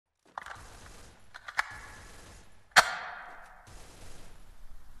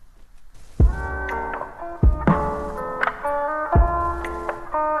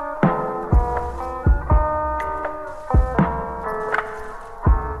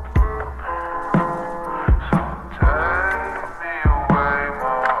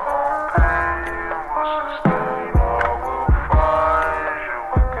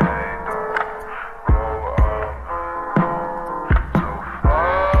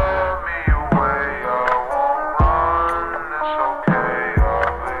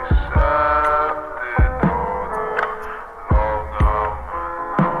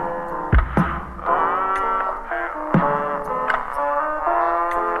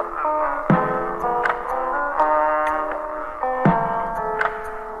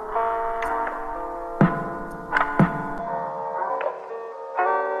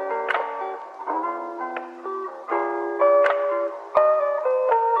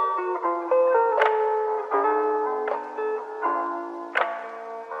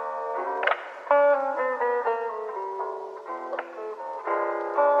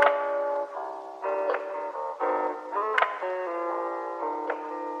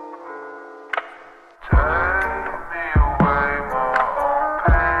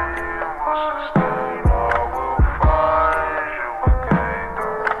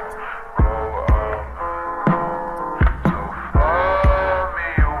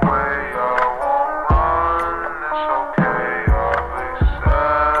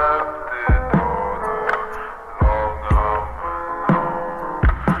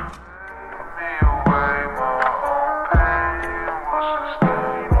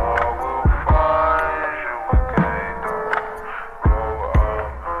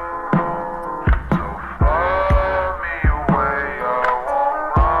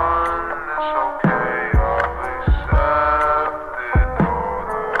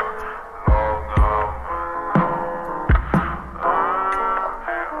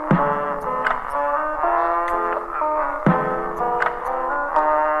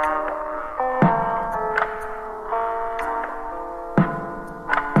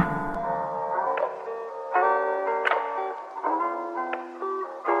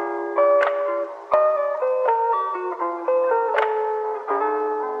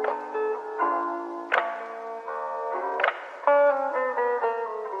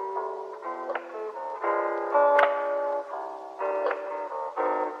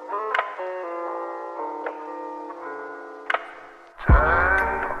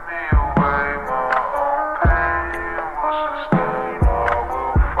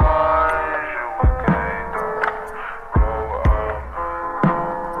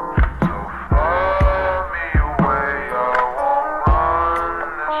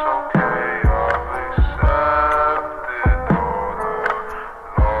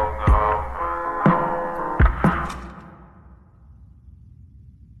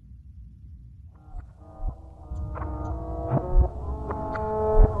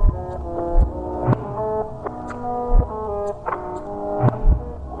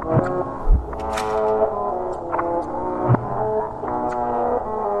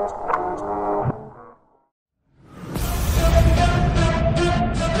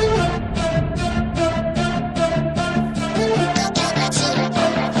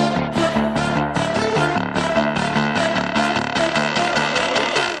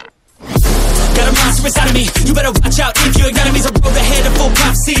You better watch out if your enemy's a road ahead of full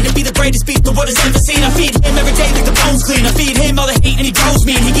prophecy to be the greatest beast the world has ever seen. I feed him every day like the bones clean. I feed him all the hate and he grows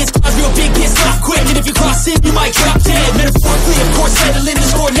me, and he gets caused real big, pissed off quick. And if you cross him, you might drop dead. Metaphorically, of course, settling the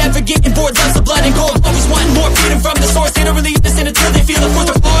score, never getting bored. Loves of blood and gold, always wanting more freedom from the source. They don't really listen until they feel it for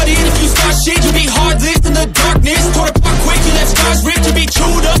their heart in. If you start shit, you'll be hard-lived in the darkness. Torn apart quick, you left scars ripped to be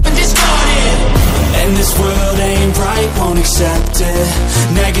chewed up and discarded. And this world ain't right, won't accept it.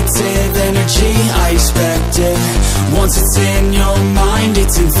 Negative energy, I expect it. Once it's in your mind,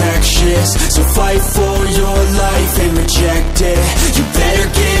 it's infectious. So fight for your life and reject it. You better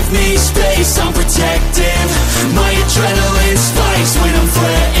give me space, I'm protective. My adrenaline spikes when I'm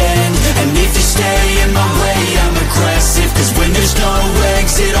threatened. And if you stay in my way, I'm aggressive. Cause when there's no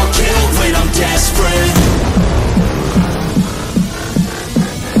exit, I'll kill when I'm desperate.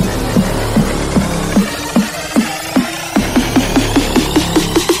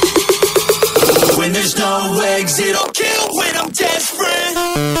 When there's no exit, I'll kill when